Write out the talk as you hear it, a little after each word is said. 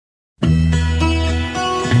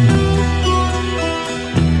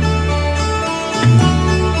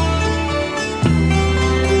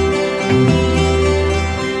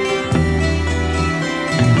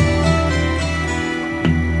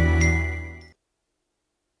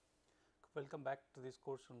Welcome back to this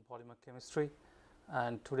course on polymer chemistry,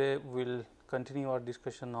 and today we will continue our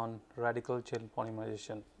discussion on radical chain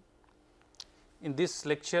polymerization. In this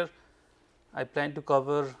lecture, I plan to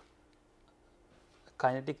cover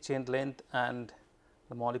kinetic chain length and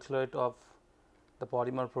the molecular weight of the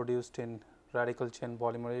polymer produced in radical chain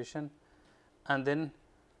polymerization, and then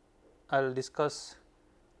I will discuss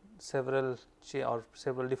several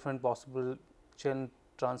different possible chain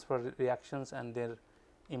transfer reactions and their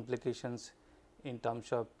implications in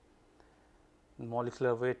terms of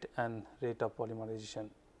molecular weight and rate of polymerization.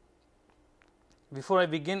 Before I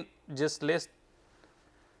begin, just let's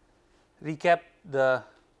recap the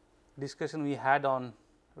discussion we had on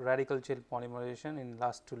radical chain polymerization in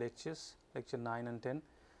last two lectures, lecture 9 and 10.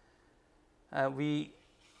 We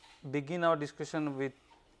begin our discussion with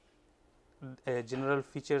general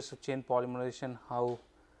features of chain polymerization, how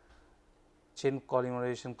chain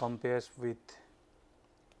polymerization compares with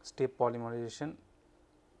step polymerization,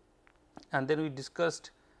 and then we discussed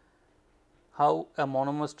how a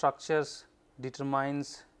monomer structures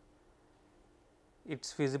determines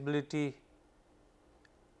its feasibility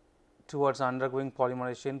towards undergoing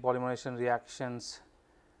polymerization reactions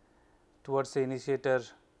towards the initiator,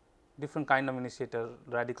 different kind of initiator,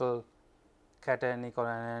 radical, cationic or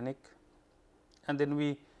anionic, and then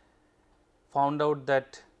we found out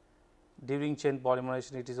that during chain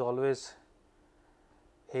polymerization it is always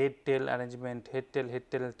head tail arrangement, head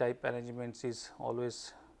tail type arrangements is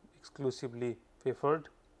always exclusively preferred.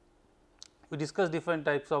 We discussed different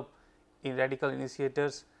types of radical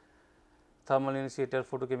initiators, thermal initiator,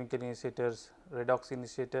 photochemical initiators, redox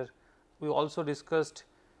initiator. We also discussed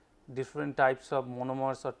different types of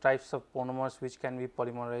monomers or types of monomers which can be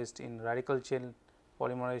polymerized in radical chain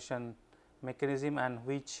polymerization mechanism, and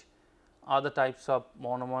which are the types of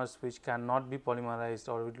monomers which cannot be polymerized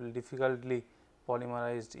or it will difficultly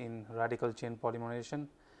polymerized in radical chain polymerization.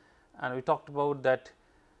 And we talked about that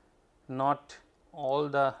not all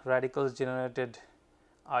the radicals generated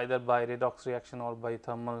either by redox reaction or by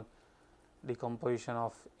thermal decomposition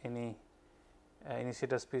of any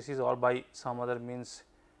initiator species or by some other means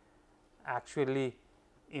actually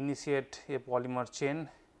initiate a polymer chain,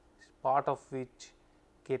 part of which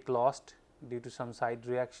get lost due to some side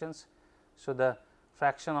reactions. So, the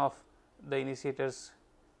fraction of the initiators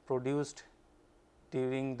produced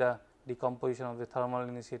during the decomposition of the thermal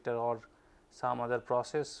initiator or some other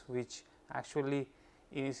process which actually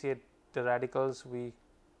initiate the radicals, we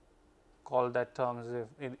call that term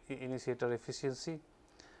as initiator efficiency.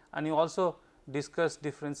 And you also discussed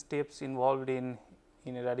different steps involved in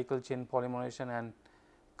a radical chain polymerization and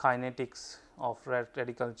kinetics of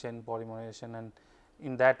radical chain polymerization, and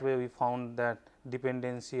in that way we found that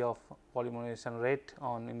dependency of polymerization rate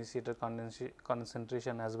on initiator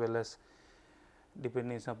concentration as well as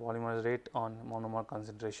dependence of polymerase rate on monomer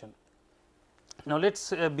concentration. Now, let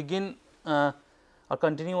us begin or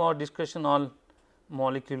continue our discussion on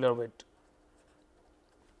molecular weight.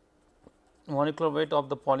 Molecular weight of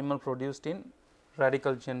the polymer produced in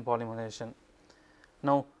radical chain polymerization.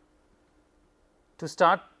 Now, to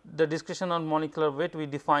start the discussion on molecular weight, we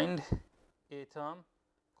defined a term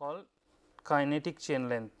called kinetic chain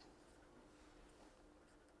length.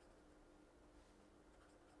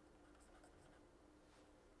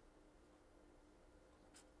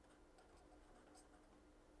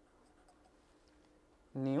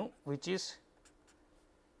 Nu, which is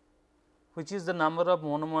the number of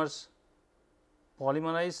monomers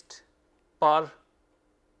polymerized per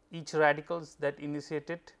each radicals that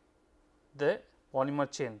initiated the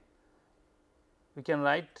polymer chain. We can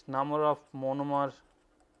write number of monomer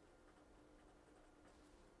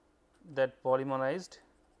that polymerized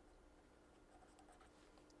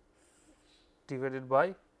divided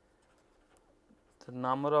by the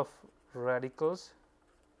number of radicals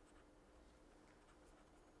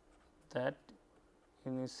that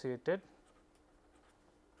initiated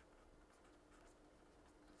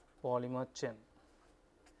polymer chain.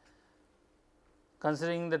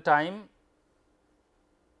 Considering the time,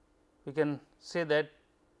 we can say that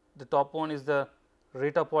the top one is the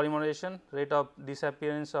rate of polymerization, rate of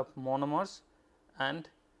disappearance of monomers, and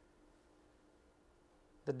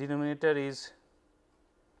the denominator is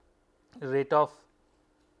rate of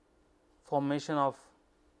formation of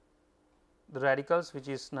the radicals, which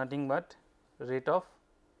is nothing but rate of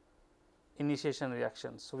initiation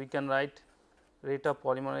reactions. So, we can write rate of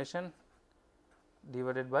polymerization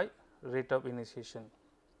divided by rate of initiation.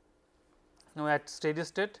 Now, at steady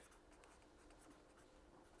state,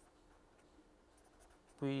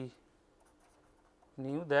 we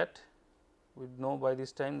knew that we know by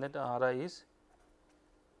this time that R I is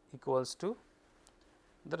equals to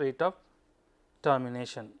the rate of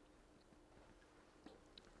termination.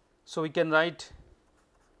 So, we can write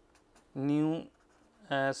nu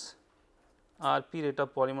as Rp rate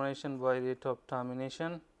of polymerization by rate of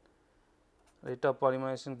termination, rate of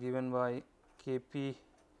polymerization given by Kp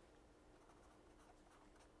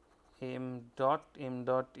m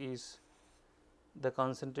dot is the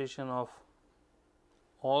concentration of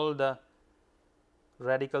all the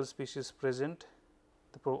radical species present,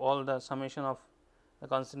 all the summation of the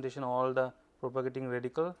concentration of all the propagating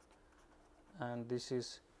radical, and this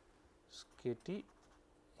is Kt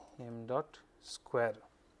m dot square,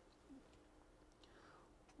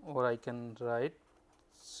 or I can write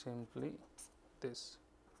simply this.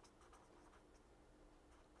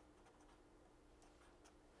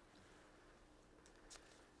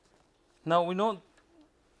 Now, we know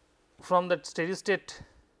from that steady state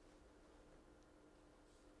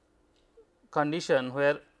condition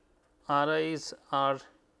where Ri is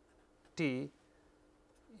Rt, in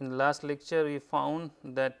last lecture we found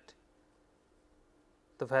that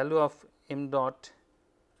the value of m dot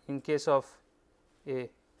in case of a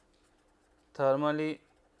thermally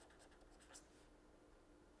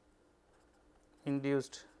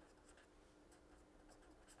induced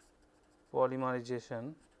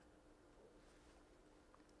polymerization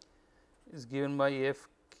is given by f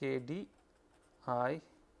k d I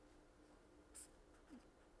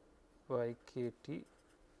by k t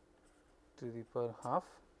to the power half.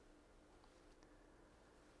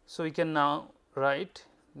 So, we can now write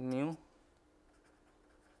nu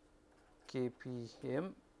k p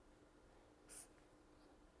m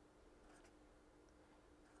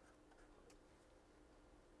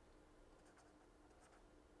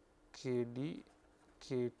k d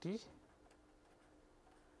k t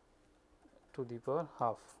to the power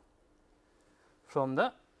half from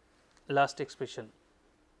the last expression.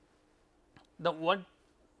 The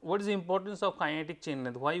what is the importance of kinetic chain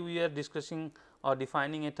length? Why we are discussing or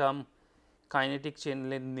defining a term kinetic chain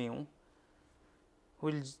length nu?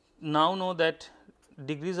 We will now know that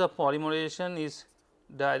degrees of polymerization is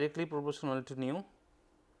directly proportional to nu.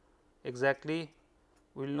 Exactly,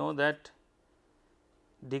 we will know that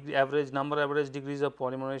average degrees of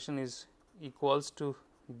polymerization is equals to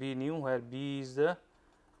B nu, where B is the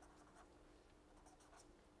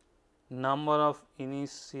number of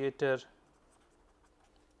initiator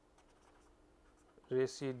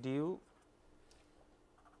residue,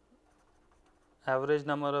 average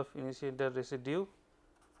number of initiator residue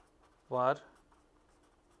per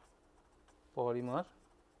polymer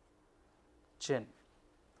chain.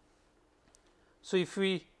 So,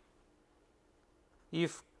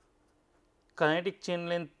 if kinetic chain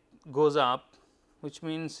length goes up, which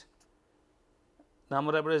means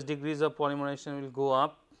number of average degrees of polymerization will go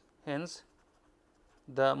up, hence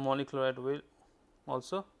the molecular weight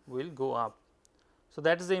will go up. So,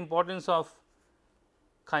 that is the importance of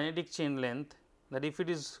kinetic chain length, that if it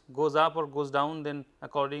is goes up or goes down, then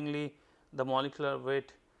accordingly the molecular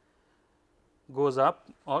weight goes up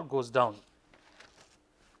or goes down.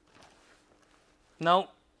 Now,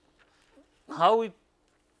 how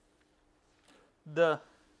the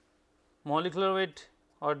molecular weight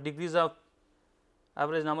or degrees of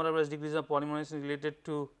number of average degrees of polymerization related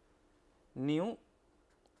to nu?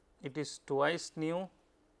 It is twice nu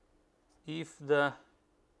if the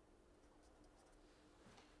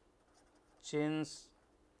chains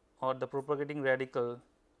or the propagating radical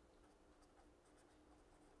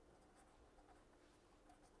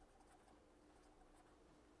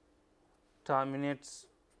terminates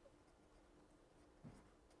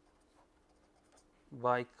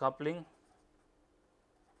by coupling,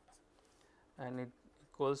 and it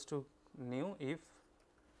equals to nu if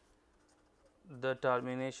the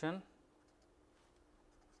termination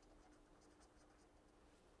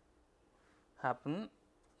happen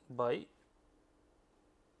by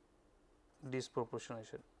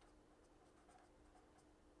disproportionation.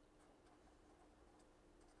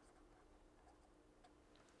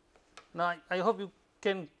 Now, I hope you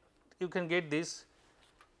can get this.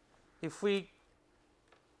 If we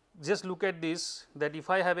just look at this, that if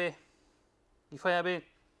I have a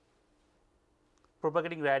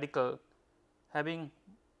propagating radical having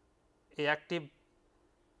a active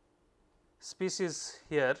species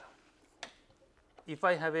here, if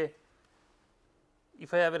I have a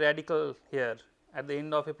radical here at the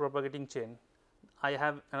end of a propagating chain, I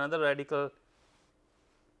have another radical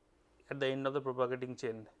at the end of the propagating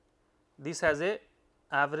chain. This has a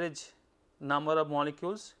average number of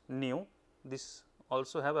molecules nu, this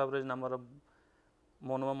also have average number of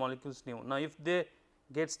monomer molecules nu. Now, if they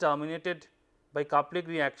gets terminated by coupling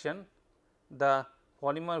reaction, the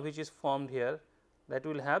polymer which is formed here, that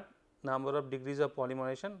will have number of degrees of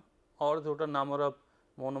polymerization or the total number of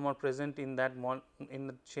monomer present in that in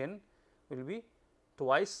the chain will be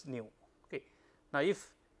twice nu. Okay. Now,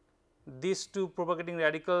 if these two propagating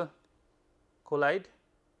radical collide,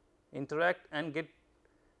 interact and get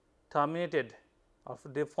terminated or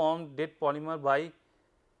they form dead polymer by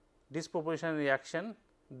disproportional reaction,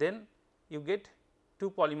 then you get two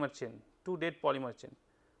polymer chain, two dead polymer chain,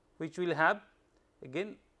 which will have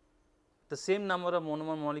again the same number of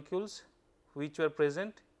monomer molecules which were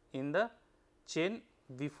present in the chain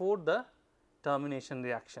before the termination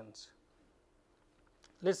reactions.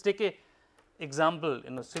 Let us take a example,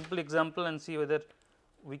 simple example and see whether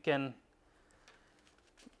we can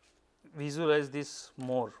visualize this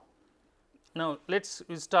more. Now, let us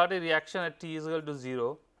start a reaction at T is equal to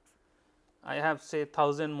 0. I have say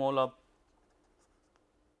 1000 moles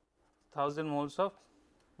of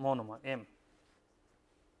monomer M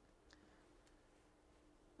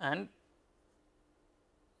and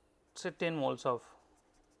say 10 moles of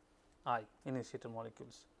I initiator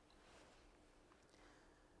molecules.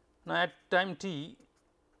 Now, at time t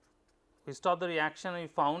we stop the reaction and we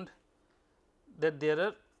found that there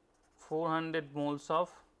are 400 moles of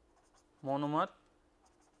monomer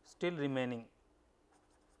still remaining.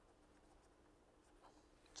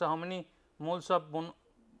 So, how many moles of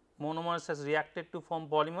monomers has reacted to form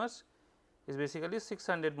polymers is basically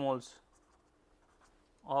 600 moles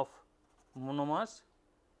of monomers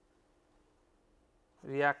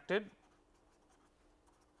reacted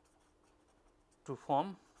to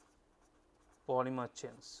form polymer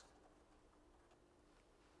chains.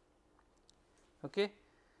 Okay.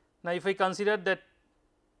 Now, if I consider that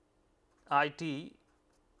I t,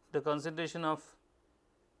 the concentration of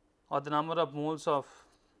or the number of moles of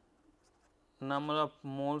let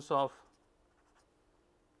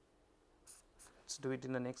us do it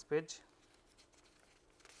in the next page.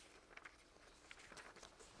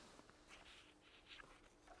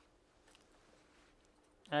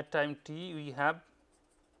 At time t we have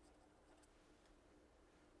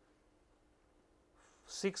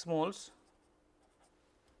 6 moles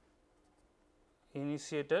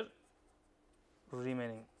initiator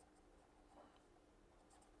remaining,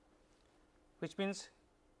 which means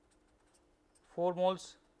 4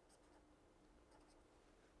 moles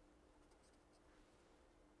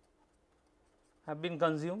have been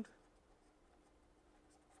consumed.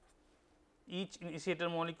 Each initiator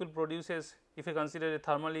molecule produces, if you consider a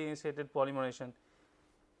thermally initiated polymerization,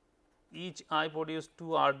 each I produce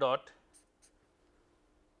 2 R dot.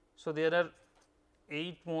 So, there are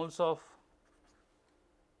 8 moles of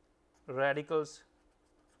radicals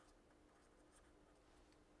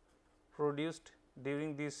produced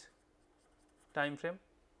during this time frame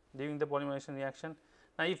during the polymerization reaction.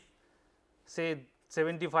 Now, if say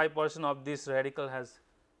 75% of this radical has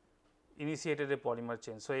initiated a polymer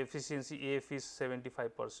chain. So, efficiency AF is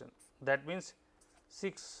 75%, that means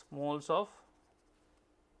 6 moles of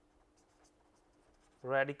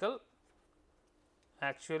radical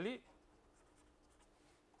actually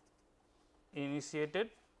initiated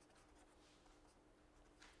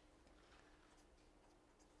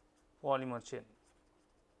polymer chain.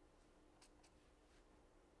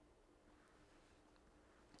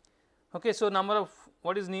 Okay, so, number of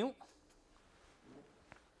what is new?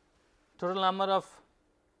 Total number of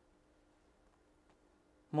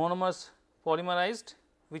monomers polymerized,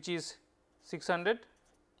 which is 600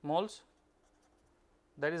 moles,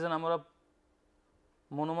 that is the number of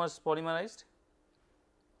monomers polymerized.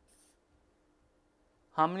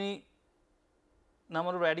 How many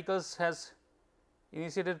number of radicals has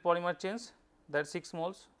initiated polymer chains? That is 6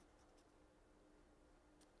 moles.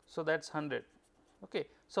 So, that is 100. Okay.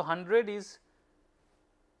 So, 100 is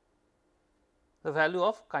the value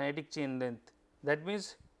of kinetic chain length, that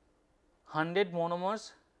means 100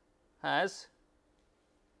 monomers has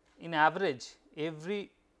in average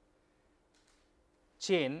every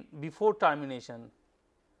chain before termination,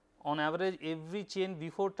 on average every chain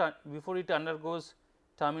before it undergoes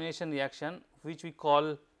termination reaction, which we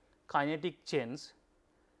call kinetic chains,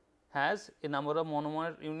 has a number of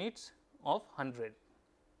monomer units of 100.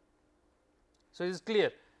 So, it is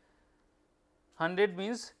clear 100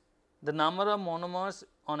 means the number of monomers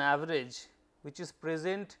on average which is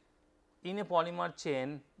present in a polymer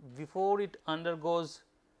chain before it undergoes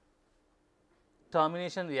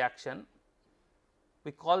termination reaction.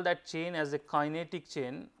 We call that chain as a kinetic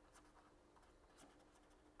chain.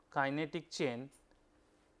 Kinetic chain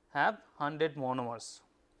have 100 monomers.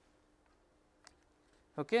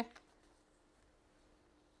 Okay.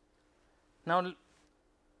 Now,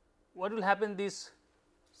 what will happen, these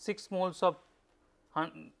 6 moles of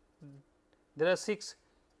there are 6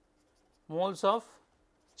 moles of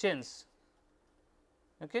chains,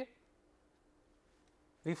 okay,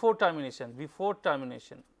 before termination,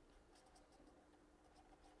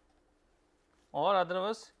 or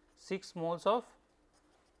otherwise 6 moles of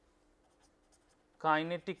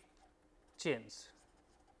kinetic chains.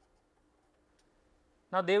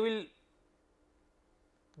 Now, they will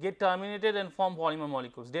get terminated and form polymer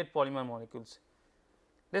molecules, dead polymer molecules.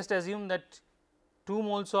 Let us assume that 2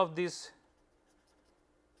 moles of this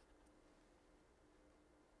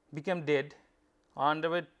become dead or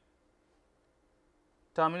underwent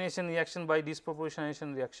termination reaction by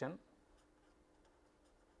disproportionation reaction.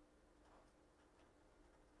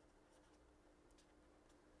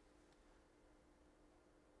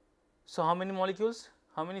 So, how many molecules,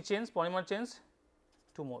 how many chains, polymer chains?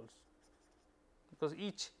 2 moles, because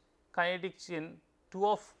each kinetic chain, two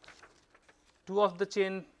of the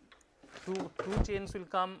chain, two chains will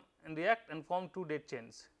come and react and form 2 dead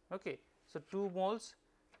chains. Okay. So, 2 moles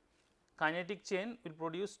kinetic chain will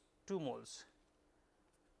produce 2 moles.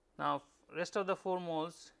 Now, rest of the 4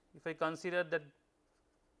 moles, if I consider that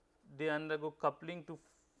they undergo coupling to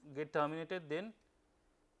get terminated, then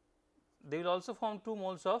they will also form 2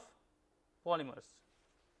 moles of polymers,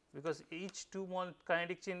 because each 2 mole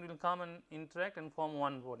kinetic chain will come and interact and form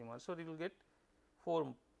 1 polymer. So, we will get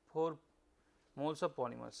 4 moles of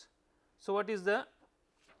polymers. So, what is the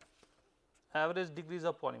average degrees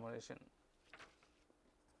of polymerization?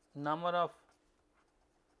 Number of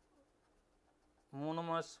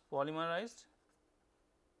monomers polymerized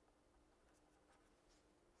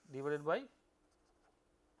divided by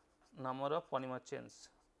number of polymer chains,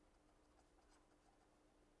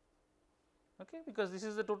 okay, because this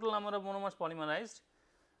is the total number of monomers polymerized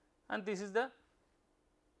and this is the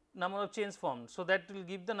number of chains formed. So, that will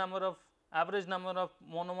give the number of average number of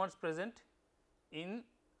monomers present in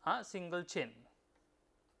a single chain.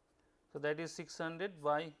 So, that is 600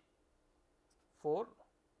 by 4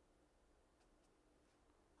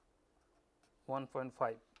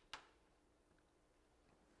 1.5.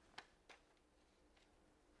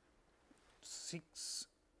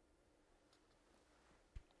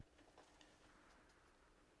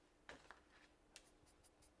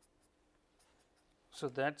 So,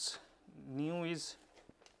 that is nu is,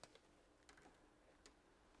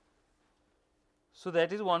 so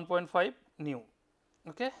that is 1.5 nu,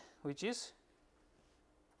 okay, which is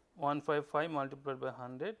 155 multiplied by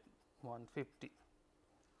 100, 150,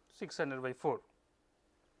 600 by 4.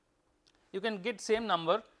 You can get same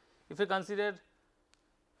number if you consider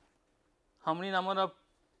how many number of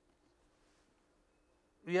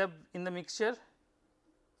we have in the mixture.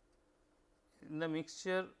 In the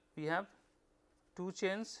mixture we have 2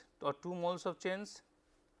 chains or 2 moles of chains,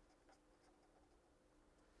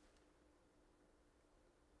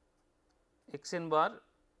 xn bar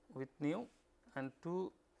with nu, and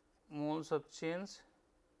 2 moles of chains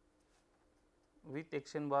with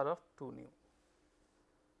xn bar of 2 nu.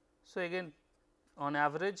 So, again on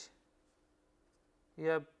average you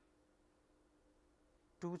have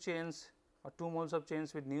 2 chains or 2 moles of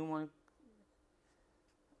chains with nu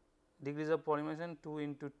degrees of polymerization, 2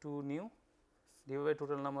 into 2 nu divided by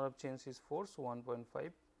total number of chains is 4. So,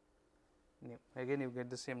 1.5 nu, again you get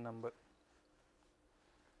the same number.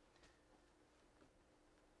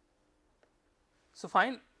 So,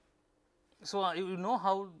 fine. So, you know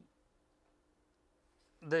how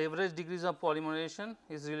the average degrees of polymerization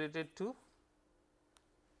is related to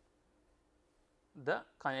the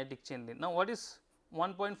kinetic chain length. Now, what is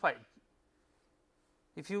 1.5?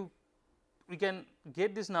 If we can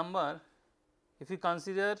get this number if you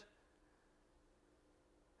consider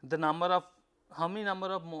the number of how many number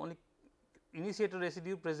of initiator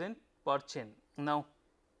residue present per chain. Now,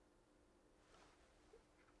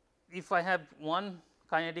 if I have one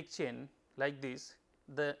kinetic chain like this,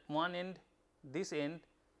 the one end, this end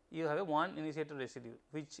you have a one initiator residue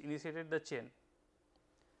which initiated the chain.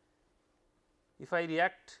 If I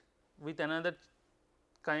react with another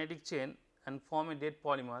kinetic chain and form a dead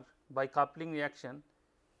polymer by coupling reaction,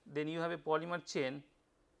 then you have a polymer chain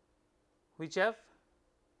which have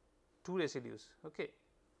 2 residues. Okay.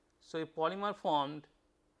 So, a polymer formed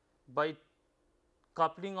by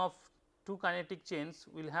coupling of 2 kinetic chains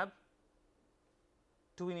will have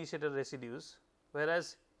 2 initiator residues,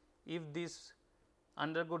 whereas if this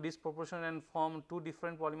undergo disproportion and form 2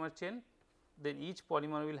 different polymer chain, then each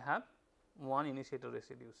polymer will have 1 initiator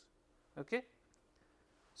residues. Okay.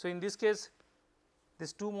 So, in this case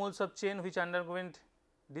this 2 moles of chain which underwent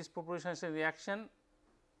disproportionation reaction,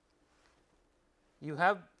 you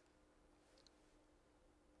have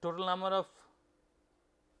total number of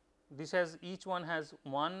this has each one has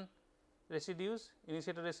 1 residues,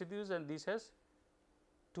 initiator residues, and this has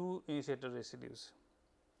 2 initiator residues.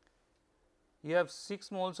 You have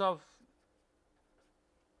 6 moles of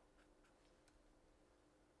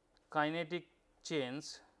kinetic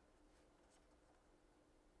chains.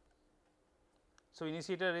 So,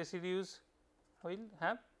 initiator residues will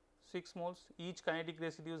have 6 moles, each kinetic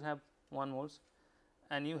residues have 1 moles,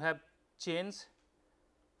 and you have chains,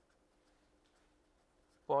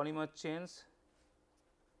 polymer chains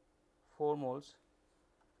 4 moles.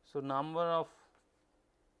 So, number of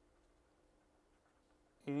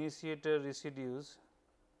initiator residues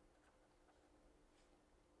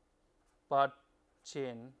per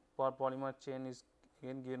chain, per polymer chain is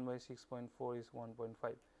again given by 6.4 is 1.5.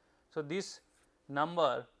 So, this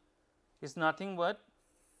number is nothing but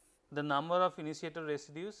the number of initiator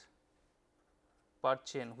residues per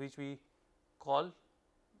chain, which we call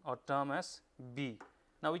or term as B.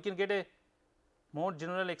 Now, we can get a more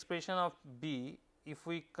general expression of B if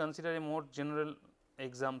we consider a more general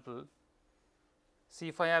example. See,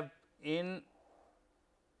 if I have N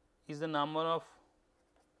is the number of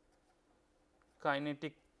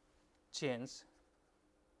kinetic chains,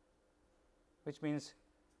 which means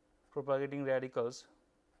propagating radicals,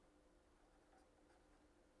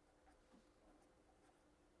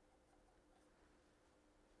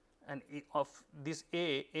 and of this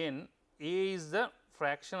A n, A is the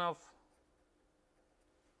fraction of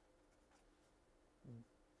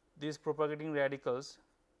these propagating radicals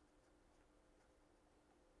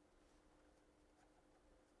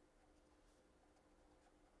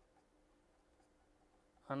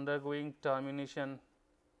undergoing termination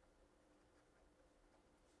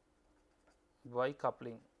by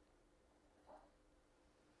coupling.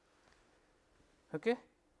 Okay.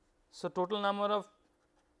 So, total number of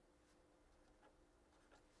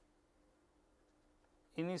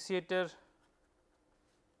initiator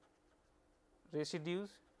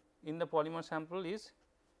residues in the polymer sample is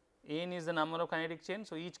N is the number of kinetic chain.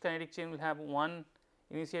 So, each kinetic chain will have 1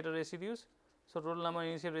 initiator residues. So, total number of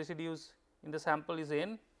initiator residues in the sample is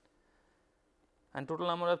N, and total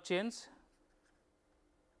number of chains,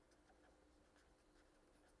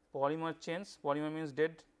 polymer chains, polymer means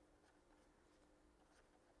dead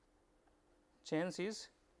chains, is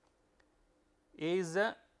A is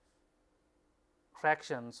the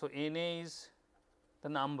fraction. So, N A is the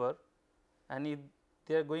number, and if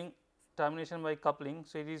they are going termination by coupling.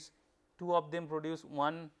 So, it is 2 of them produce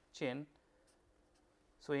 1 chain.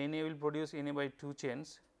 So, N A will produce N A by 2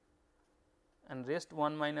 chains, and rest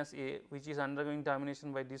 1 minus A, which is undergoing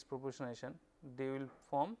termination by disproportionation, they will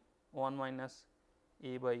form 1 minus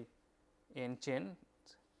A by N chains.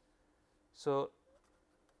 So,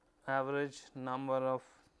 average number of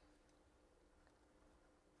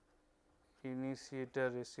initiator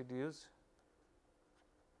residues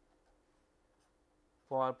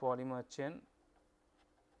for polymer chain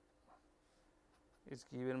is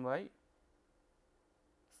given by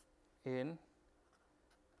N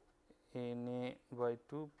A by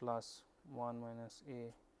 2 plus 1 minus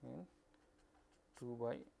A in 2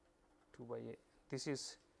 by A. This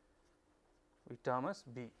is we term as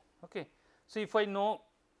B. Okay. So, if I know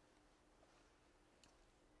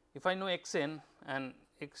x n, and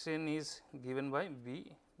x n is given by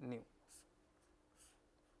B nu.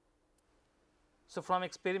 So, from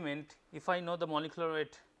experiment, if I know the molecular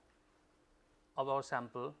weight of our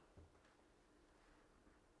sample,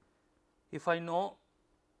 if I know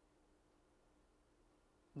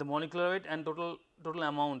the molecular weight and total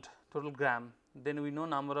amount, total gram, then we know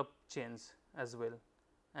number of chains as well,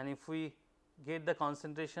 and if we get the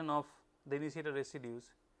concentration of the initiator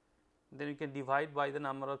residues, then we can divide by the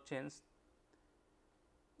number of chains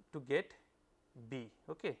to get B.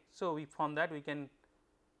 Okay. So, from that we can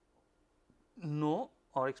know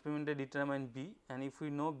or experimentally determine B, and if we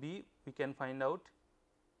know B, we can find out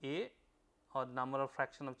A, or number of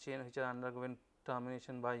fraction of chain which are undergoing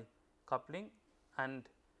termination by coupling, and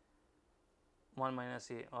 1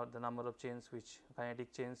 minus A, or the number of chains which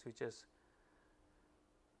kinetic chains which has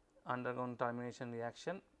undergone termination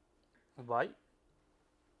reaction by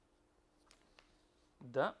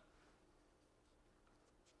the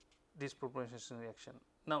disproportionation reaction.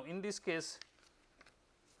 Now, in this case,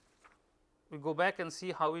 we go back and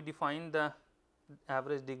see how we define the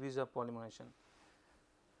average degrees of polymerization.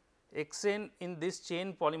 X n in this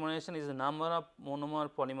chain polymerization is the number of monomer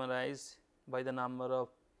polymerized by the number of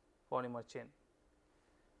polymer chain.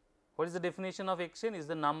 What is the definition of X n? Is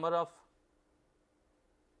the number of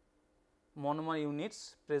monomer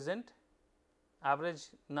units present, average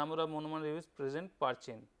number of monomer units present per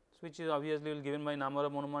chain, which is obviously will given by number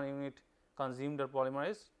of monomer unit consumed or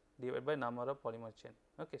polymerized divided by number of polymer chain.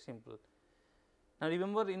 Okay, simple. Now,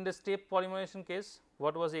 remember in the step polymerization case,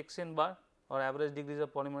 what was xn bar or average degrees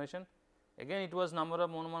of polymerization? Again it was number of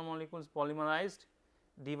monomer molecules polymerized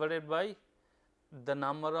divided by the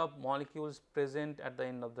number of molecules present at the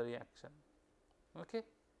end of the reaction. Okay.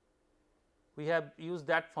 We have used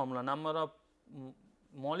that formula, number of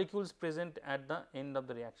molecules present at the end of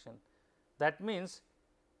the reaction. That means,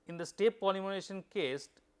 in the step polymerization case,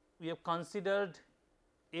 we have considered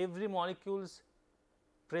every molecules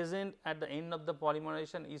present at the end of the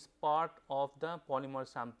polymerization is part of the polymer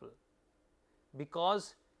sample,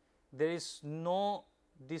 because there is no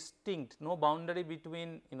distinct, no boundary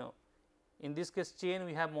between, in this case chain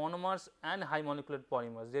we have monomers and high molecular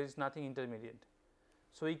polymers, there is nothing intermediate.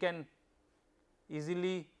 So, we can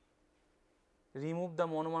easily remove the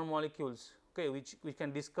monomer molecules, okay, which we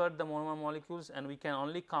can discard the monomer molecules and we can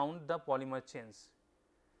only count the polymer chains.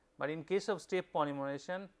 But in case of step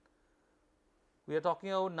polymerization, we are talking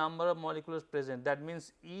about number of molecules present, that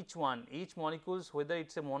means each molecules, whether it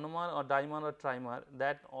is a monomer or dimer or trimer,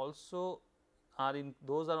 that also are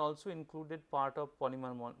those are also included part of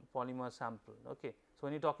polymer sample. Okay. So,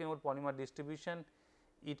 when you are talking about polymer distribution,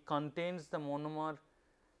 it contains the monomer,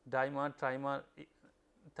 dimer, trimer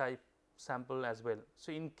type sample as well.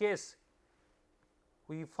 So, in case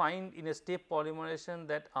we find in a step polymerization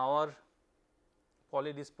that our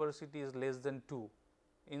polydispersity is less than 2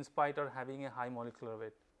 in spite of having a high molecular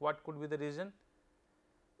weight, what could be the reason?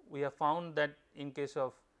 We have found that in case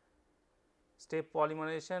of step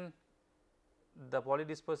polymerization, the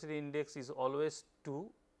polydispersity index is always 2,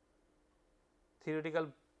 theoretical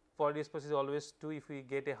polydispersity is always 2 if we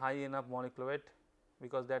get a high enough molecular weight,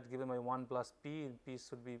 because that is given by 1 plus p, p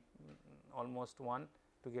should be almost 1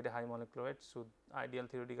 to get a high molecular weight. So, ideal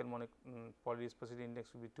theoretical polydispersity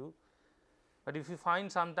index will be 2. But if you find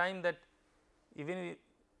sometime that even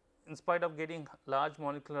in spite of getting large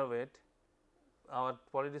molecular weight, our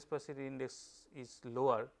polydispersity index is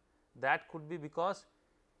lower, that could be because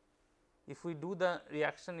if we do the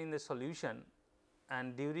reaction in the solution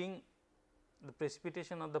and during the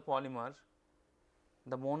precipitation of the polymer,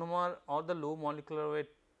 the monomer or the low molecular weight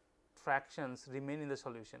fractions remain in the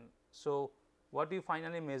solution. So, what we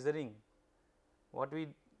finally measuring? What we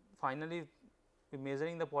finally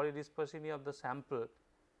measuring the polydispersity of the sample,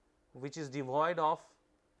 which is devoid of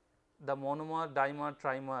the monomer, dimer,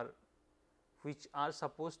 trimer, which are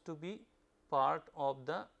supposed to be part of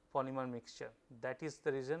the polymer mixture. That is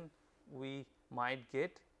the reason we might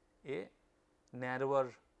get a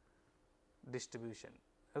narrower distribution.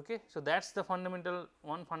 Okay. So, that is the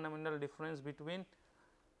one fundamental difference between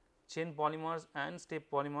chain polymers and step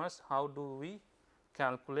polymers. How do we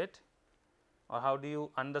calculate, or how do you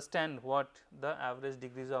understand what the average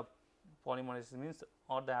degrees of polymerization means,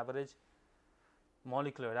 or the average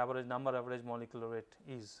molecular weight, average number, average molecular weight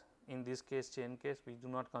is. In this case, chain case, we do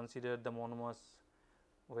not consider the monomers,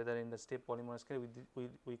 whether in the step polymers case,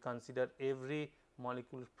 we consider every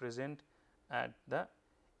molecule present at the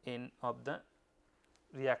end of the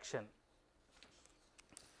reaction.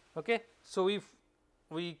 Okay. So, if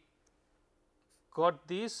we got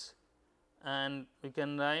this, and we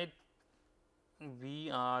can write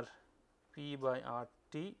V R P by R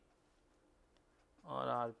T or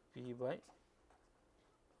R P by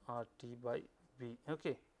R T by V.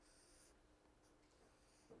 Okay.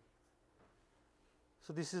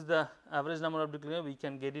 So, this is the average number of degree, we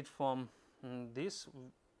can get it from this,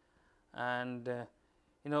 and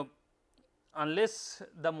unless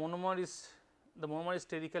the monomer is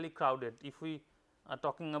sterically crowded. If we are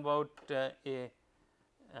talking about a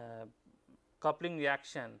coupling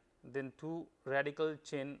reaction, then two radical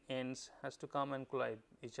chain ends has to come and collide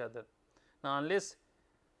each other. Now, unless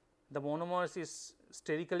the monomers is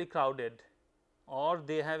sterically crowded or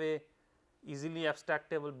they have a easily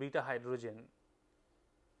abstractable beta hydrogen,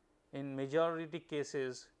 in majority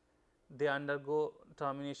cases they undergo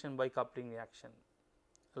termination by coupling reaction,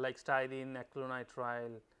 like styrene,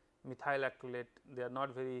 acrylonitrile, methyl acrylate, they are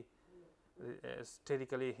not very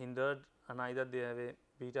sterically hindered, and either they have a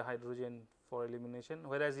beta hydrogen for elimination.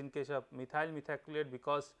 Whereas, in case of methyl methacrylate,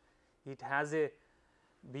 because it has a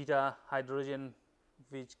beta hydrogen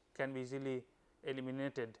which can be easily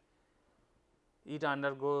eliminated, it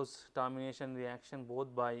undergoes termination reaction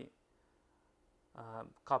both by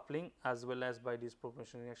coupling as well as by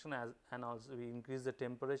disproportionate reaction, and also we increase the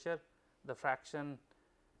temperature, the fraction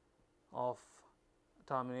of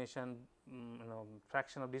termination,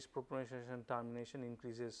 fraction of disproportionation termination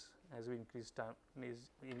increases as we increase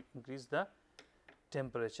the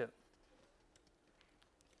temperature.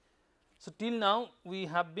 So, till now we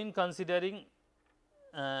have been considering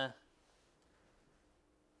the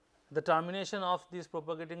termination of this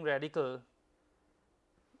propagating radical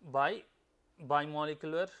by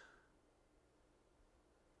bimolecular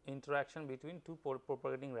interaction between two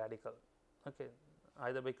propagating radical, okay,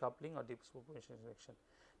 either by coupling or disproportional reaction.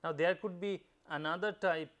 Now, there could be another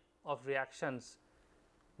type of reactions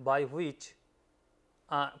by which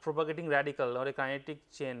a propagating radical or a kinetic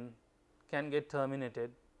chain can get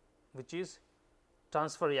terminated, which is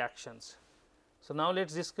transfer reactions. So, now let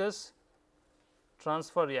us discuss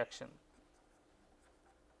transfer reaction.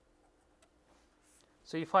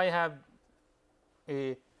 So, if I have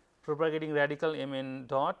a propagating radical Mn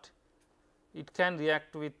dot, it can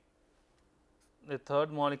react with the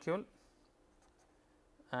third molecule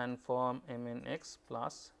and form Mnx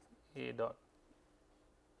plus A dot.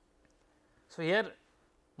 So, here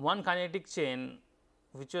one kinetic chain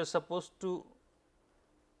which was supposed to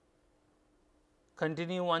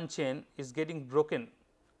continue one chain is getting broken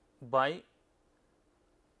by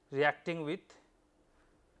reacting with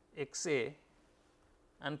Xa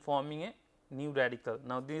and forming a new radical.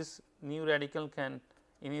 Now, this new radical can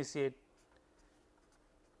initiate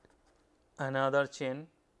another chain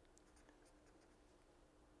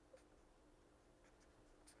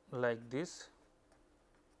like this.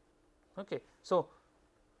 Okay. So,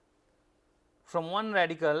 from one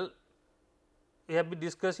radical we have been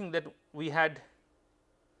discussing that we had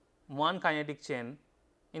one kinetic chain.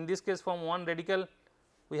 In this case, from one radical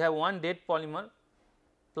we have one dead polymer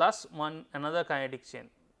plus one another kinetic chain.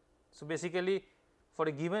 So, basically for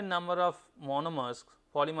a given number of monomers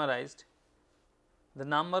polymerized, the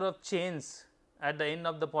number of chains at the end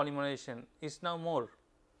of the polymerization is now more,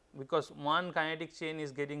 because one kinetic chain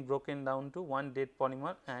is getting broken down to one dead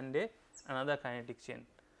polymer and another kinetic chain,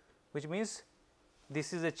 which means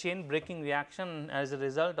this is a chain breaking reaction. As a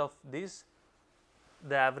result of this,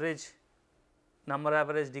 the average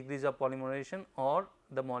average degrees of polymerization or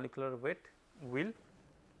the molecular weight will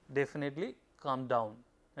definitely come down.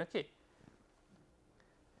 Okay.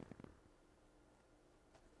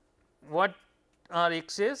 What are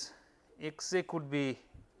Xa's? Xa could be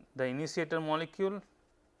the initiator molecule,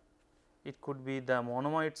 it could be the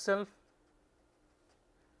monomer itself,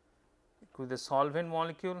 it could be the solvent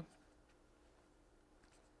molecule,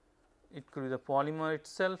 it could be the polymer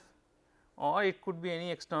itself, or it could be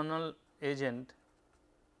any external agent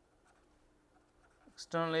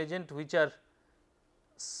which are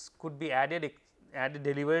could be added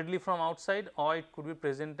deliberately from outside, or it could be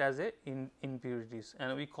present as a impurities,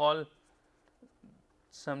 and we call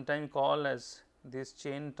sometimes call as this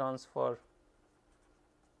chain transfer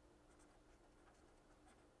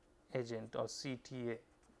agent or CTA.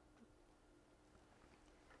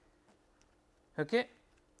 Okay.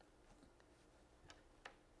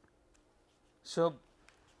 So,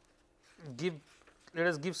 let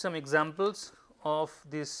us give some examples of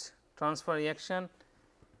this transfer reaction.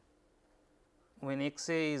 When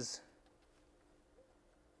Xa is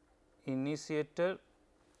initiator,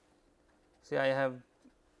 say I have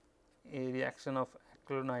a reaction of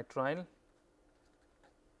acrylonitrile,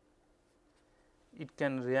 it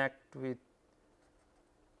can react with,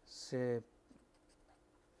 say,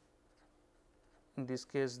 in this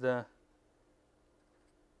case the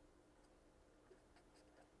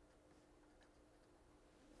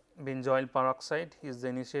benzoyl peroxide is the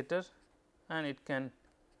initiator, and it can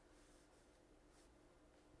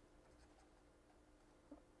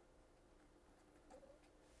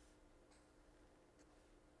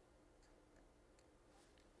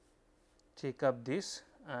take up this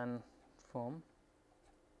and form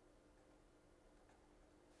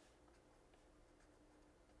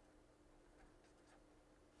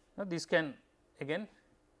now this can again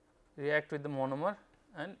react with the monomer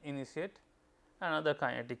and initiate another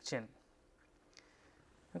kinetic chain.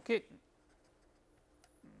 Okay.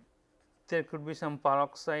 There could be some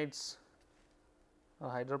peroxides or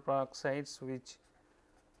hydroperoxides which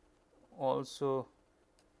also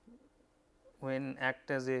when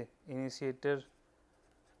act as a initiator,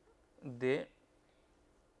 they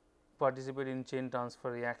participate in chain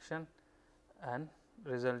transfer reaction and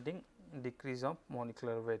resulting decrease of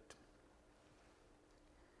molecular weight.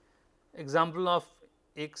 Example of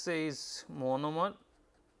Xa is monomer,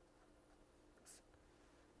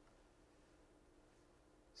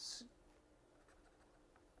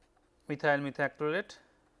 methyl methacrylate,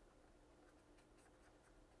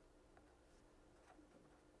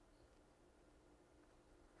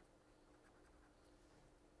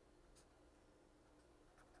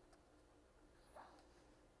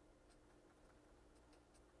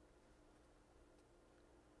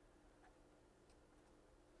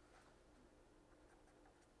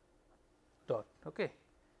 dot. Okay.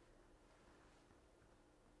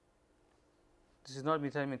 This is not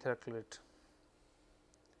methyl methacrylate.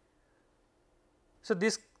 So,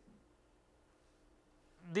 this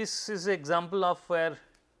is an example of where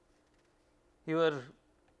you are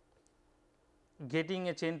getting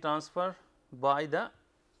a chain transfer by the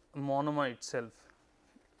monomer itself.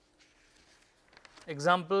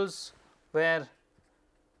 Examples where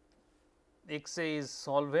Xa is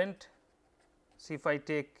solvent. See, if I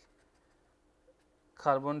take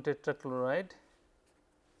carbon tetrachloride,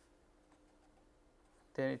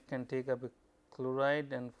 then it can take up a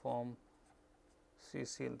chloride and form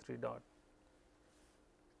CCl3 dot.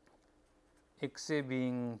 Xa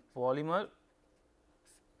being polymer,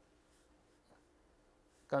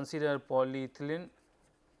 consider polyethylene.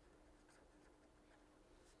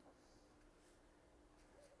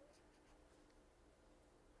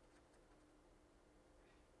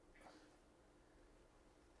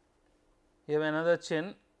 You have another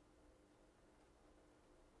chain,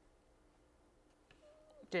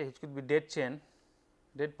 okay, it could be dead chain,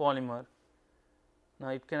 dead polymer. Now,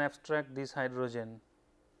 it can abstract this hydrogen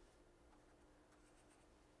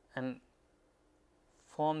and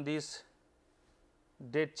form this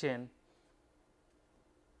dead chain,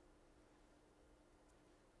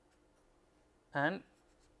 and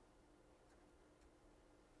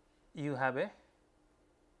you have a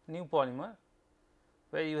new polymer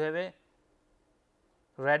where you have a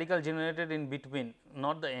radical generated in between,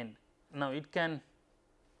 not the end. Now, it can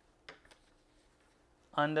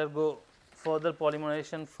undergo further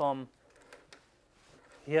polymerization from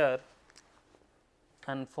here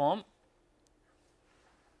and form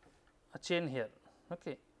a chain here.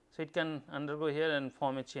 Okay. So, it can undergo here and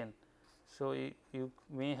form a chain. So, you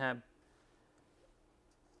may have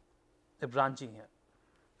a branching here.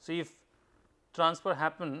 So, if transfer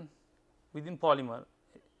happen within polymer,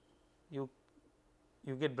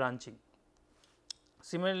 you get branching.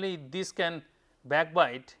 Similarly, this can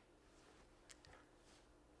backbite,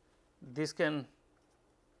 this can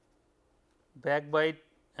backbite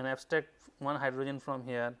and abstract one hydrogen from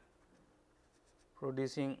here,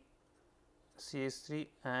 producing CH3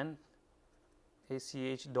 and a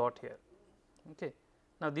CH dot here. Okay.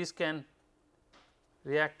 Now, this can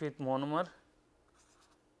react with monomer,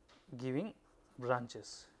 giving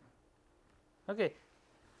branches. Okay.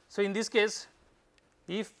 So, in this case,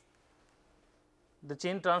 if the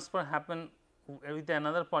chain transfer happen with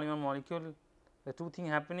another polymer molecule, the two things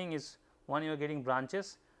happening is, one, you are getting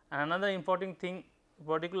branches, and another important thing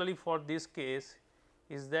particularly for this case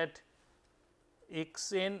is that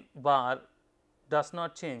Xn bar does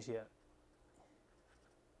not change here,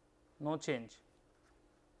 no change.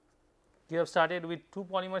 You have started with two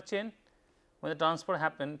polymer chain, when the transfer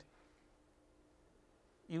happened,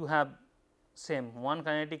 you have same one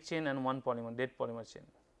kinetic chain and one polymer, dead polymer chain.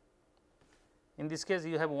 In this case,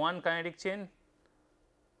 you have one kinetic chain,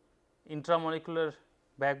 intramolecular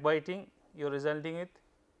backbiting, you are resulting with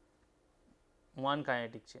one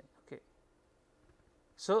kinetic chain. Okay.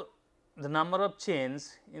 So, the number of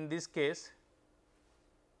chains in this case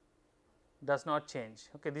does not change.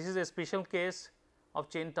 Okay. This is a special case of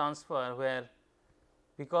chain transfer, where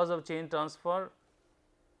because of chain transfer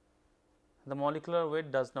the molecular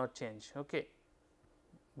weight does not change, okay,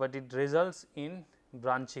 but it results in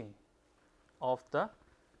branching of the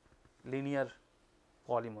linear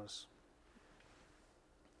polymers.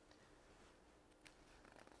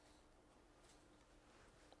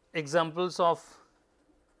 Examples of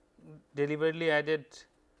deliberately added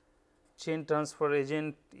chain transfer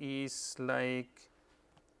agent is like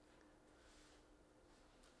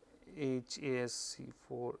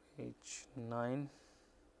HAsC4H9.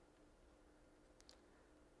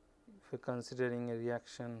 If we are considering a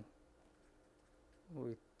reaction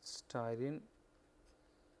with styrene,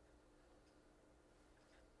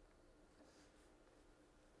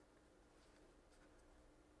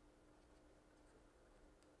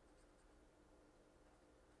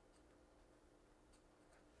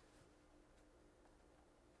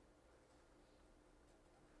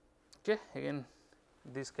 okay, again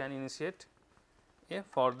this can initiate a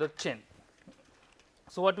further chain.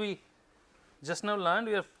 So, what we just now learned,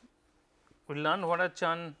 we learned what are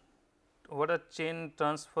chain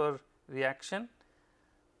transfer reaction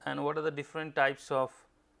and what are the different types of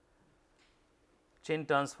chain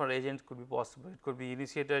transfer agent could be possible. It could be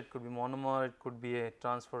initiator, it could be monomer, it could be a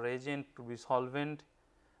transfer agent, it could be solvent.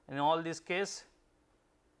 In all these case,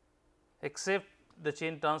 except the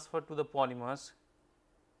chain transfer to the polymers,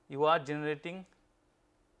 you are generating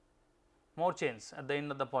more chains at the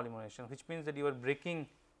end of the polymerization, which means that you are breaking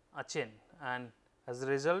a chain, and as a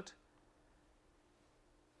result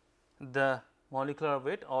the molecular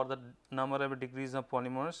weight or the number of degrees of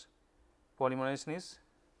polymerization is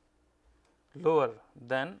lower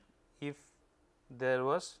than if there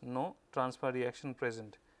was no transfer reaction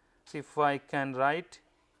present. So, if I can write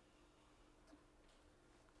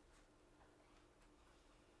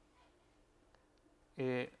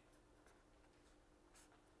a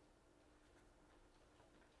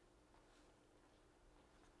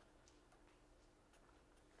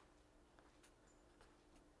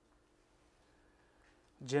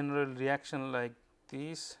general reaction like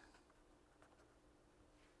this,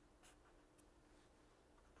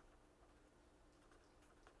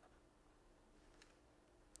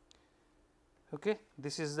 okay.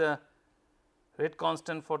 This is the rate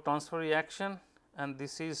constant for transfer reaction and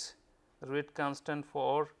this is rate constant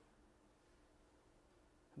for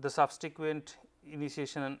the subsequent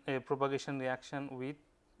initiation and propagation reaction with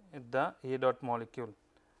the A dot molecule.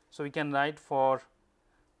 So, we can write for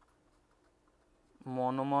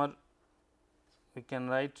monomer, we can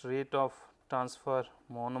write rate of transfer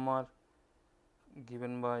monomer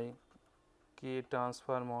given by K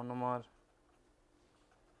transfer monomer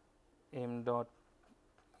m dot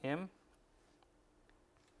m.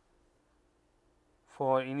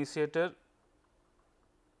 For initiator,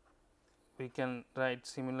 we can write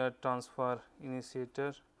similar transfer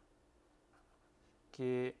initiator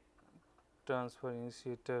K transfer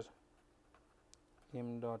initiator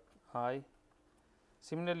m dot I.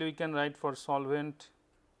 Similarly, we can write for solvent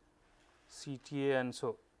CTA and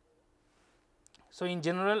so. So, in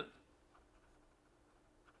general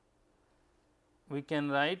we can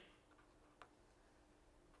write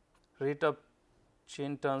rate of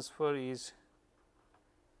chain transfer is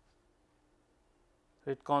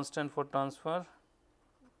rate constant for transfer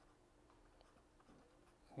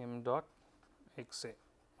m dot x a.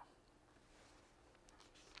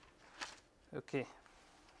 Okay.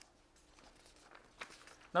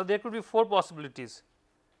 Now, there could be four possibilities.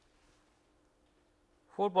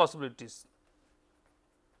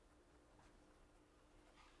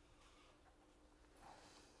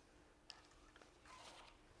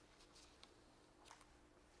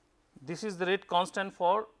 This is the rate constant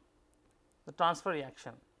for the transfer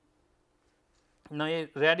reaction. Now, a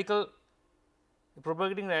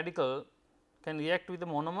propagating radical can react with the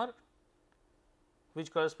monomer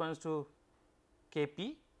which corresponds to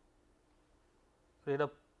Kp, rate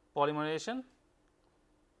of polymerization,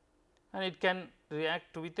 and it can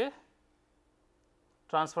react with a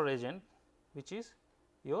transfer agent which is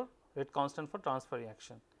your rate constant for transfer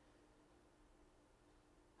reaction.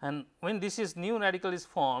 And when this is new radical is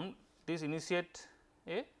formed, this initiate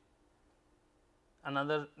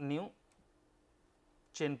another new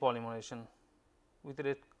chain polymerization with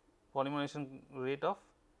a polymerization rate of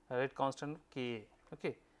rate constant Ka.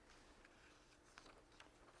 Okay.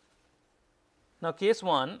 Now, case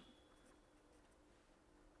 1,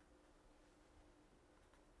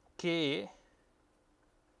 Ka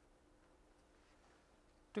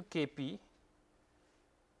to Kp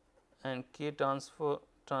and K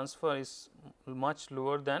transfer is much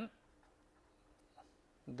lower than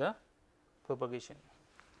the propagation.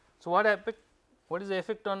 So, what is the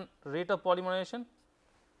effect on rate of polymerization?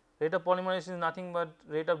 Rate of polymerization is nothing but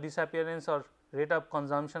rate of disappearance or rate of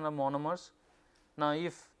consumption of monomers. Now,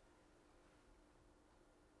 if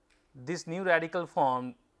this new radical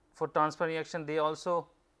formed for transfer reaction, they also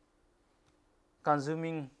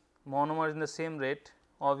consuming monomers in the same rate,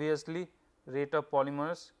 obviously rate of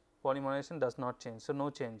polymerization does not change. So, no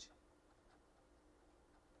change.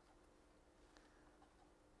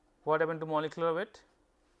 What happened to molecular weight?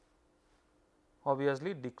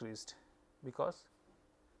 Obviously decreased, because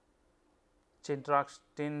chain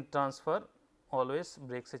transfer always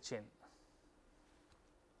breaks a chain,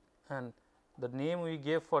 and the name we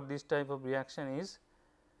gave for this type of reaction is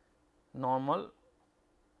normal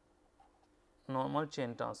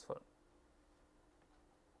chain transfer.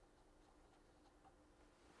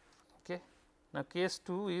 Okay. Now, case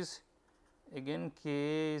 2 is again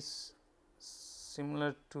K is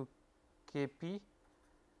similar to Kp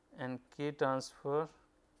and K transfer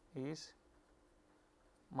is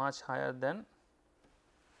much higher than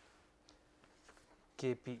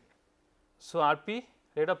Kp. So, Rp,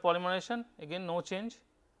 rate of polymerization, again no change,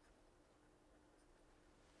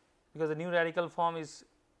 because the new radical form is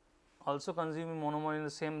also consuming monomer in the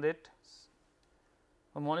same rate.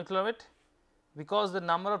 Molecular weight, because the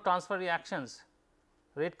number of transfer reactions,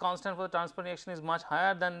 rate constant for the transfer reaction is much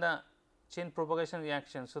higher than the chain propagation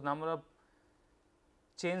reaction. So, number of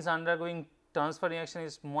chains undergoing transfer reaction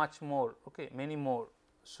is much more, okay, many more.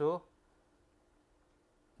 So,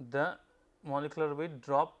 the molecular weight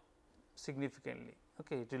drop significantly,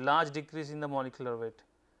 okay, it is large decrease in the molecular weight,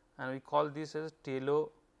 and we call this as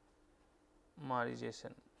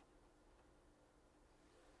telomerization.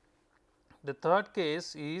 The third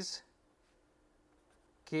case is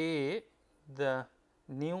Ka, the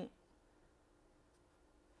new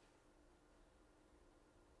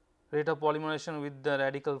rate of polymerization with the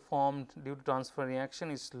radical formed due to transfer reaction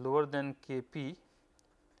is lower than Kp,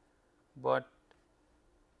 but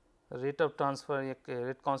rate of transfer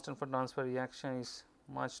rate constant for transfer reaction is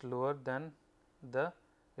much lower than the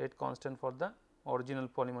rate constant for the original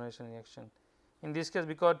polymerization reaction. In this case,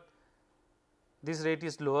 because this rate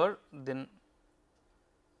is lower, then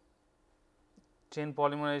chain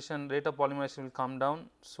polymerization rate of polymerization will come down,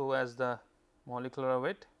 so as the molecular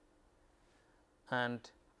weight, and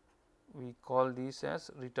we call this as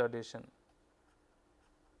retardation.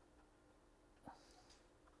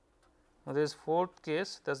 Now, there is fourth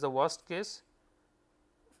case, that is the worst case,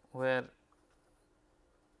 where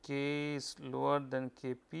K is lower than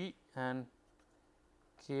Kp and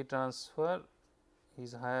K transfer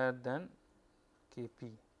is higher than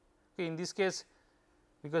Kp. Okay, in this case,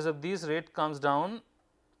 because of this rate comes down,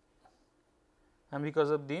 and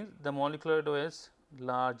because of this the molecular weight is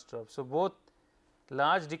large drop. So, both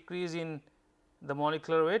large decrease in the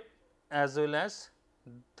molecular weight as well as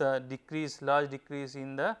the large decrease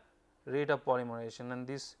in the rate of polymerization, and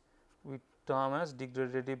this we term as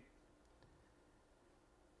degradative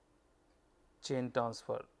chain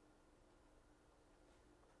transfer.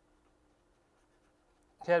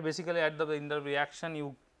 Here basically at the end of reaction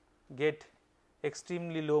you get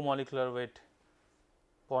extremely low molecular weight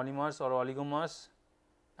polymers or oligomers,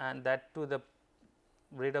 and that too the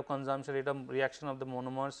rate of consumption, rate of reaction of the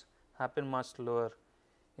monomers happen much lower.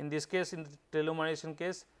 In this case, in the telomerization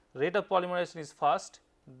case, rate of polymerization is fast,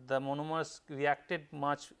 the monomers reacted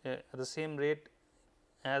much at the same rate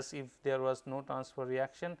as if there was no transfer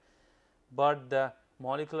reaction, but the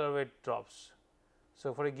molecular weight drops.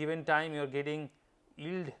 So, for a given time you are getting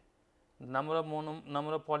yield number of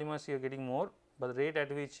polymers you are getting more, but the rate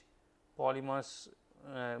at which polymers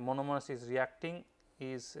monomers is reacting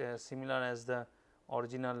is similar as the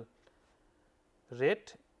original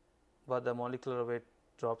rate, but the molecular weight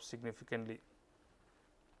drops significantly.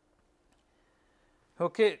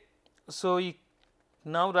 Okay. So, we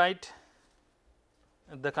now write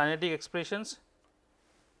the kinetic expressions.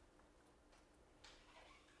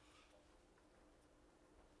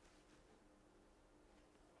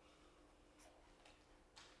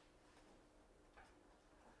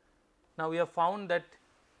 Now, we have found that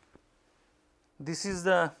this is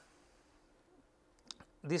the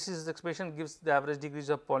expression gives the average degrees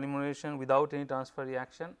of polymerization without any transfer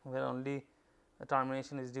reaction, where only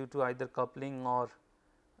termination is due to either coupling or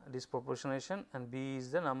disproportionation, and B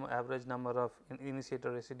is the average number of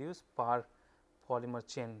initiator residues per polymer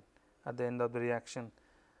chain at the end of the reaction.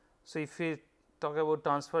 So, if we talk about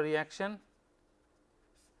transfer reaction,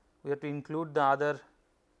 we have to include the other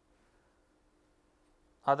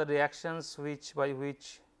reactions by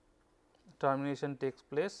which termination takes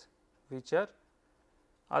place, which are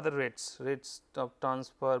other rates of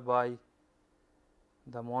transfer by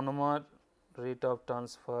the monomer, rate of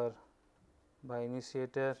transfer by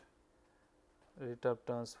initiator, rate of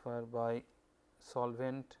transfer by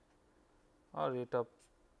solvent, or rate of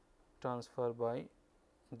transfer by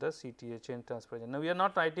the CTA, chain transfer agent. Now, we are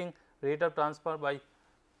not writing rate of transfer by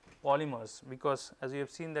polymers, because as we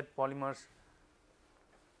have seen that polymers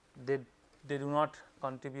they do not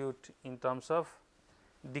contribute in terms of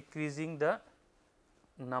decreasing the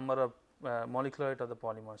number of molecular weight of the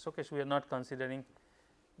polymers. Okay. So, we are not considering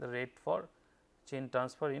the rate for chain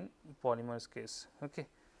transfer in polymers case. Okay.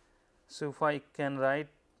 So, if I can write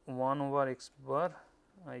 1 over x bar,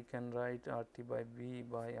 I can write R T by B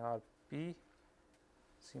by R P,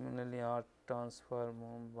 similarly R transfer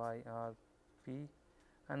by R P,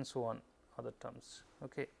 and so on other terms.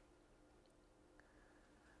 Okay.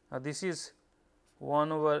 Now, this is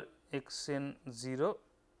 1 over x n 0,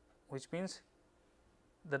 which means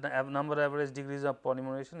that the number of average degrees of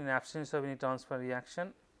polymerization in absence of any transfer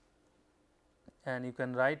reaction, and you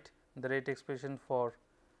can write the rate expression for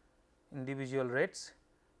individual rates.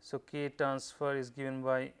 So, K transfer is given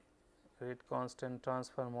by rate constant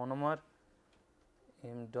transfer monomer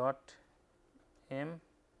m dot m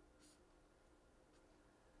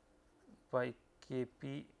by K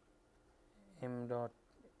p m dot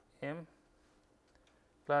m,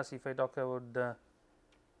 plus if I talk about the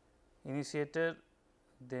initiator,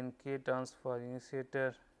 then K transfer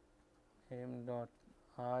initiator m dot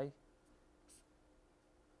I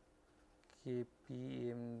K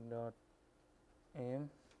p m dot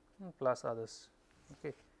m plus others.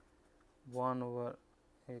 Okay. 1 over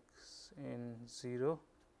x n 0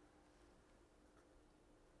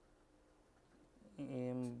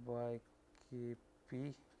 m by K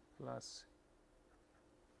p plus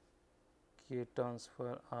K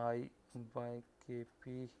transfer I by K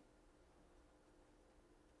p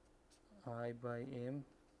I by m,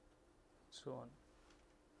 so on.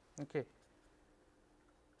 Okay.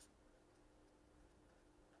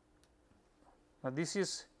 Now, this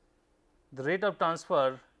is the rate of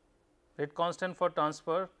transfer, rate constant for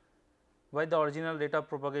transfer by the original rate of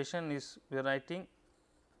propagation is we are writing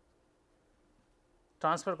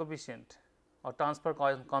transfer coefficient or transfer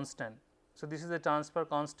constant. So, this is the transfer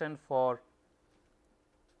constant for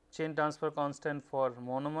chain transfer constant for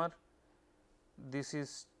monomer, this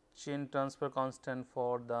is chain transfer constant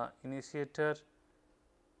for the initiator.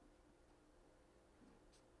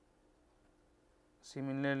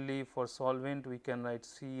 Similarly, for solvent we can write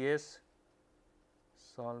C s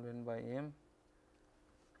solvent by m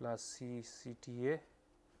plus C C T A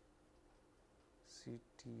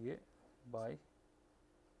by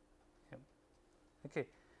m. Okay.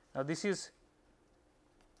 Now, this is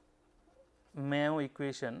Mayo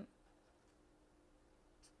equation.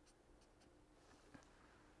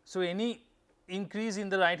 So, any increase in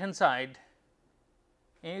the right hand side,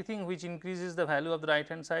 anything which increases the value of the right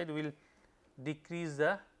hand side will decrease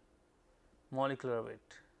the molecular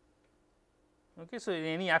weight. Okay. So, in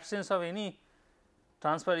any absence of any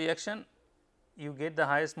transfer reaction, you get the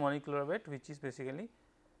highest molecular weight, which is basically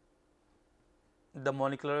the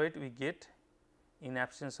molecular weight we get in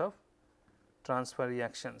absence of transfer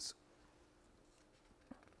reactions.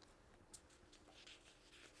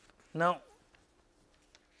 Now,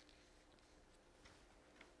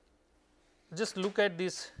 just look at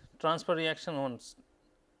this transfer reaction once.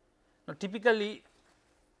 Now, typically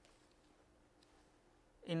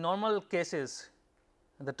in normal cases,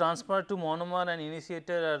 the transfer to monomer and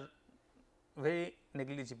initiator are very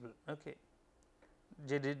negligible. Okay.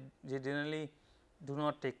 They generally do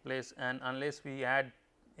not take place, and unless we add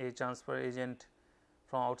a transfer agent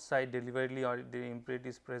from outside deliberately or the impurity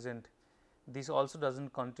is present, this also does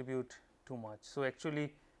not contribute too much. So,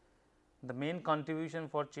 actually the main contribution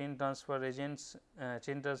for chain transfer agents,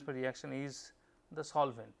 chain transfer reaction is the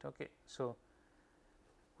solvent. Okay. So,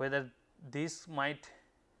 whether this might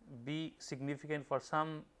be significant for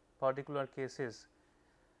some particular cases,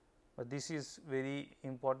 but this is very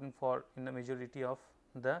important for in the majority of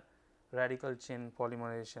the radical chain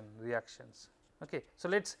polymerization reactions. Okay. So,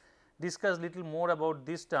 let us discuss little more about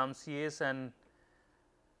this term C s and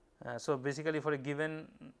so basically for a given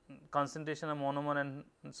concentration of monomer and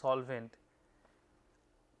solvent,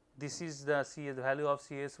 this is the C s, the value of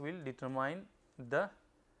C s will determine the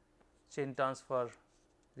chain transfer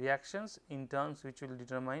reactions in terms which will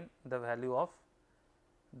determine the value of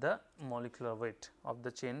the molecular weight of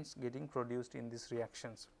the chains getting produced in these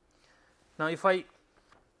reactions. Now, if I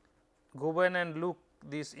go by and look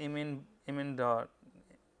this Mn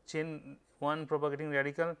chain 1 propagating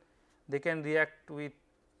radical, they can react with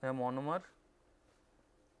a monomer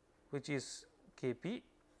which is K p,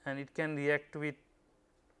 and it can react with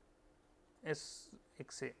S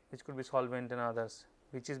x a, which could be solvent and others,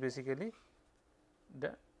 which is basically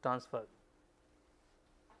the transfer.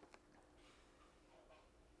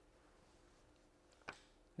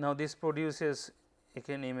 Now, this produces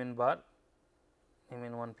again Mn bar,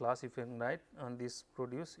 Mn 1 plus, if you can write, and this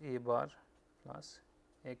produce A bar plus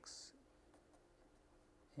x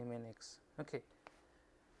Mn x. Okay.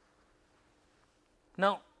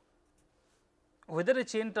 Now, whether a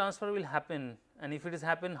chain transfer will happen, and if it is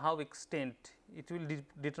happen, how extent, it will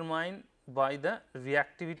determine by the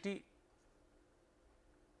reactivity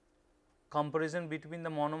comparison between the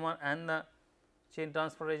monomer and the chain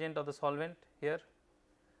transfer agent of the solvent here,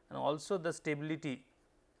 and also the stability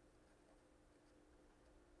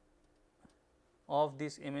of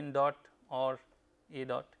this Mn dot or A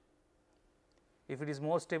dot. If it is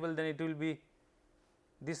more stable, then it will be,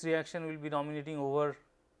 this reaction will be dominating over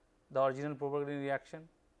the original propagating reaction.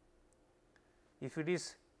 If it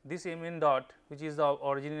is this Mn dot, which is the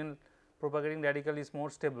original propagating radical, is more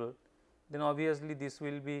stable, then obviously this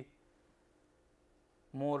will be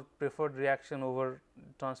more preferred reaction over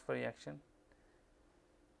transfer reaction.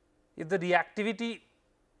 If the reactivity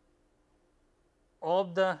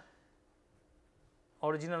of the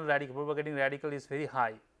original radical, propagating radical, is very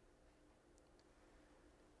high,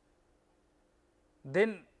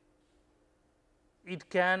 then it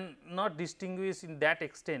can not distinguish in that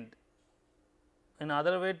extent. In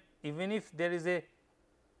other words, even if there is a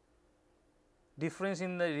difference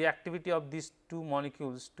in the reactivity of these two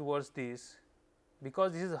molecules towards this,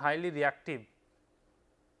 because this is highly reactive,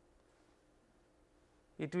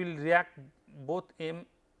 it will react both M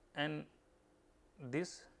and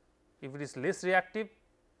this. If it is less reactive,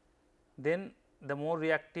 then the more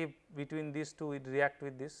reactive between these two, it react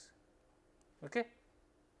with this. Okay.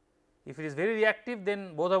 If it is very reactive,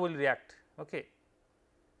 then both will react. Okay.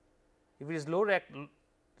 If it is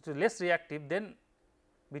less reactive, then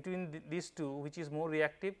between these two, which is more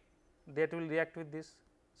reactive, that will react with this.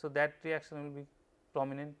 So, that reaction will be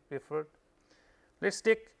prominent, preferred. Let us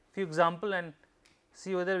take few example and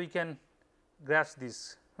see whether we can grasp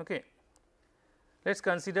this. Okay. Let us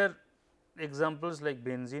consider examples like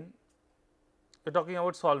benzene. We are talking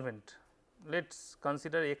about solvent. Let us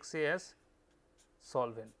consider XA as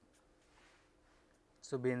solvent.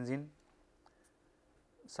 So, benzene,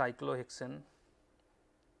 cyclohexane,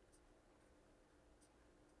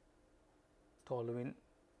 toluene,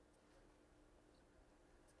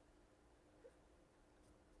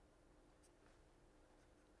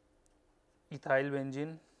 ethyl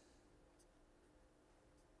benzene,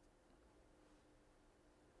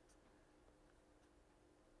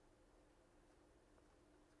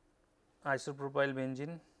 isopropyl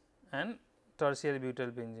benzene and tertiary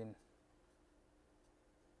butyl benzene.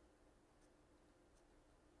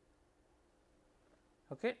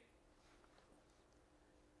 Okay.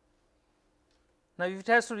 Now, if it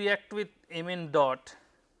has to react with Mn dot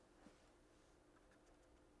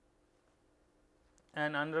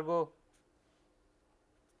and undergo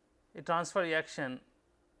a transfer reaction,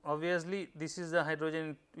 obviously, this is the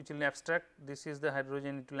hydrogen which will abstract, this is the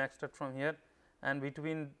hydrogen it will abstract from here, and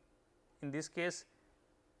between, in this case,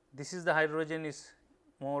 this is the hydrogen is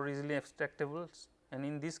more easily abstractable, and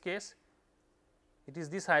in this case it is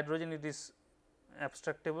this hydrogen it is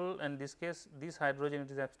abstractable, and this case this hydrogen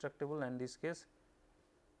it is abstractable, and this case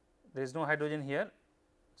there is no hydrogen here.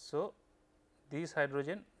 So, this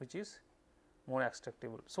hydrogen which is more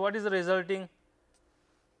extractable. So, what is the resulting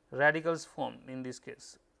radicals formed in this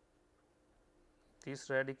case? This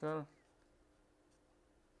radical,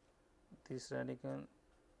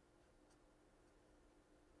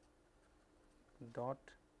 dot,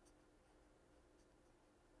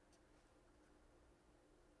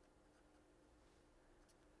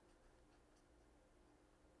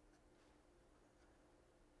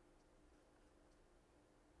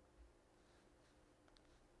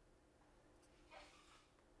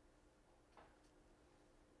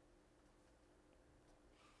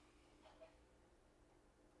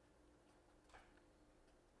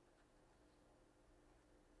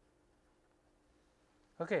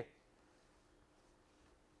 okay.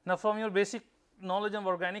 Now, from your basic knowledge of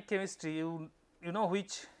organic chemistry, you know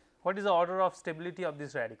what is the order of stability of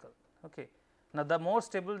this radical. Okay. Now, the more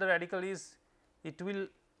stable the radical is, it will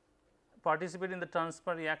participate in the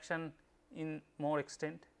transfer reaction in more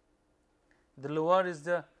extent. The lower is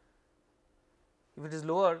the, if it is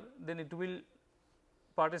lower, then it will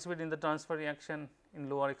participate in the transfer reaction in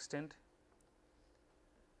lower extent.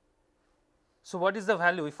 So, what is the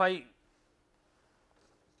value? If I,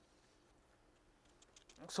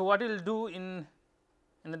 so what we will do in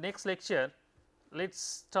the next lecture, let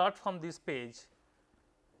us start from this page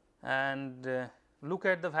and look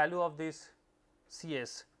at the value of this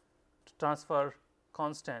Cs, transfer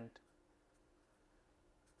constant,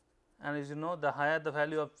 and as you know, the higher the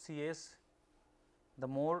value of Cs, the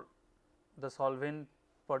more the solvent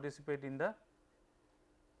participate in the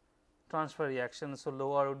transfer reaction. So,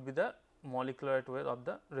 lower would be the molecular weight of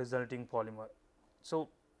the resulting polymer. So,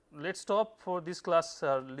 let us stop for this class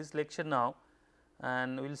this lecture now,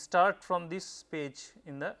 and we will start from this page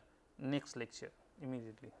in the next lecture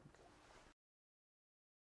immediately.